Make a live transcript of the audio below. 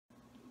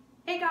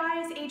Hey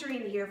guys,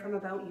 Adrienne here from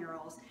About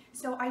Murals.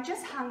 So I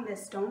just hung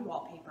this stone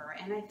wallpaper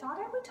and I thought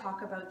I would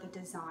talk about the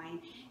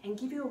design and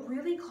give you a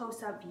really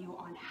close-up view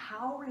on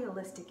how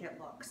realistic it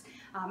looks.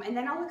 And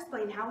then I'll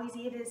explain how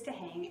easy it is to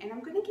hang, and I'm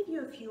going to give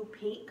you a few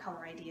paint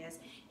color ideas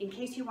in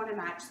case you want to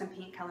match some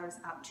paint colors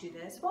up to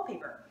this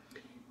wallpaper.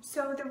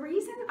 So the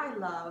reason I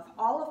love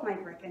all of my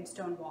brick and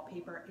stone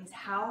wallpaper is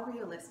how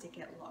realistic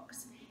it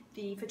looks.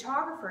 The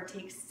photographer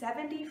takes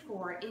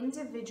 74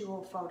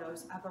 individual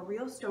photos of a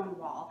real stone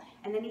wall,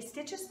 and then he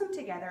stitches them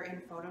together in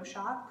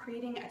Photoshop,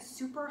 creating a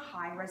super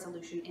high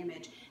resolution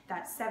image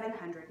that's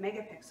 700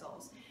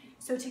 megapixels.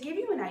 So to give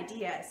you an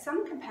idea,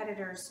 some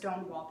competitors'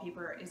 stone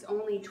wallpaper is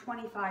only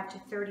 25 to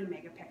 30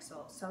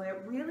 megapixels, so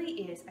it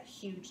really is a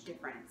huge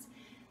difference.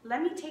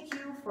 Let me take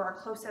you for a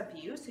close-up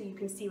view so you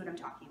can see what I'm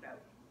talking about.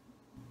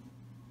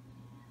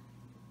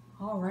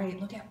 All right,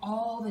 look at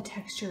all the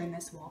texture in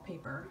this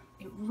wallpaper.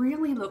 It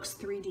really looks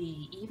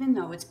 3D, even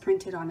though it's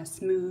printed on a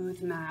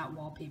smooth, matte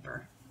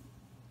wallpaper.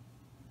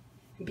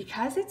 And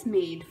because it's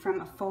made from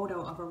a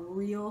photo of a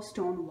real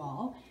stone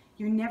wall,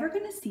 you're never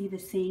going to see the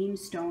same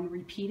stone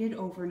repeated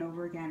over and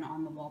over again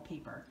on the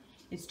wallpaper.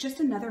 It's just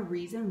another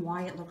reason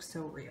why it looks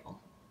so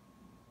real.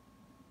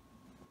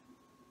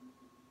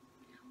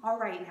 All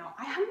right, now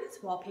I hung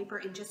this wallpaper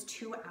in just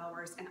 2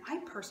 hours, and I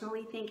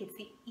personally think it's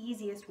the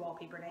easiest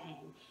wallpaper to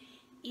hang.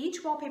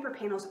 Each wallpaper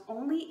panel is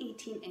only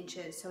 18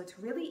 inches, so it's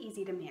really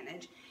easy to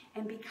manage.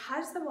 And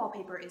because the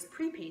wallpaper is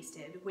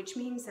pre-pasted, which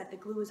means that the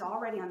glue is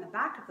already on the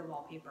back of the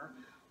wallpaper,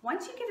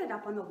 once you get it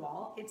up on the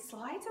wall, it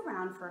slides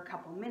around for a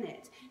couple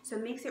minutes, so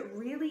it makes it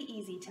really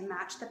easy to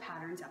match the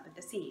patterns up at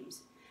the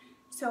seams.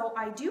 So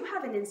I do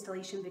have an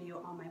installation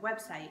video on my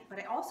website, but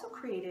I also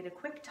created a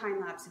quick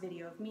time-lapse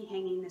video of me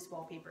hanging this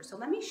wallpaper. So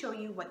let me show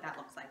you what that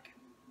looks like.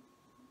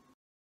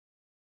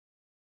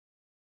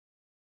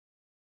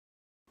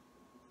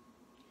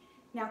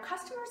 Now,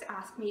 customers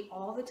ask me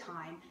all the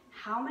time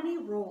how many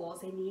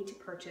rolls they need to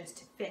purchase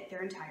to fit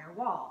their entire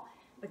wall,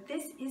 but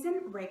this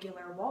isn't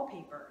regular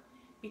wallpaper.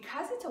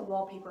 Because it's a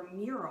wallpaper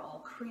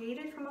mural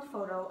created from a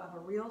photo of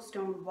a real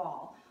stone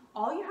wall,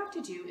 all you have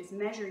to do is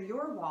measure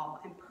your wall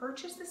and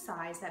purchase the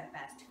size that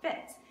best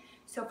fits.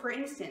 So for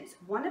instance,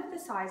 one of the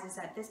sizes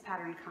that this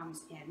pattern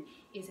comes in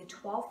is a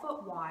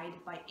 12-foot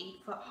wide by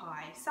 8-foot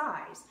high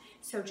size.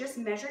 So just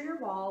measure your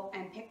wall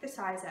and pick the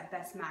size that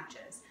best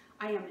matches.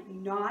 I am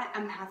not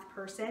a math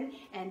person,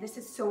 and this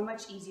is so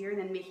much easier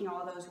than making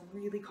all those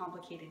really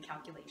complicated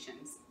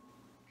calculations.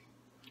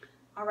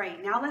 All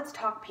right, now let's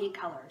talk paint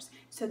colors.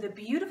 So the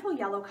beautiful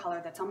yellow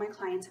color that's on my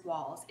client's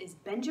walls is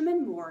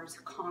Benjamin Moore's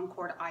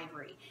Concord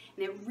Ivory,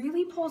 and it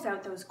really pulls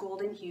out those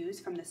golden hues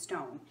from the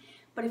stone.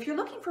 But if you're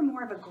looking for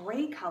more of a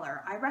gray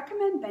color, I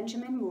recommend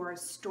Benjamin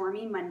Moore's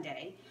Stormy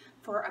Monday.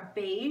 For a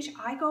beige,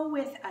 I go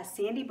with a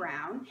sandy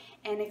brown,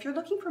 and if you're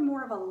looking for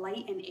more of a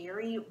light and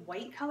airy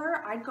white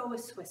color, I'd go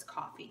with Swiss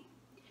Coffee.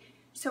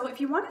 So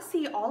if you want to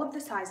see all of the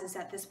sizes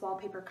that this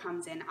wallpaper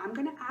comes in, I'm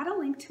going to add a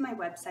link to my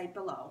website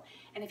below.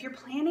 And if you're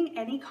planning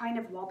any kind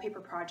of wallpaper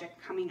project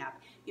coming up,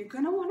 you're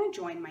going to want to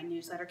join my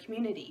newsletter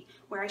community,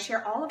 where I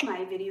share all of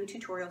my video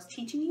tutorials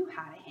teaching you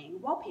how to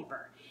hang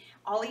wallpaper.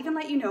 I'll even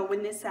let you know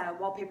when this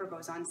wallpaper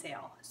goes on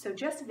sale. So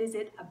just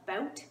visit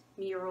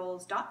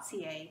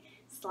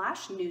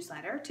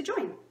aboutmurals.ca/newsletter to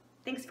join.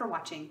 Thanks for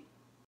watching.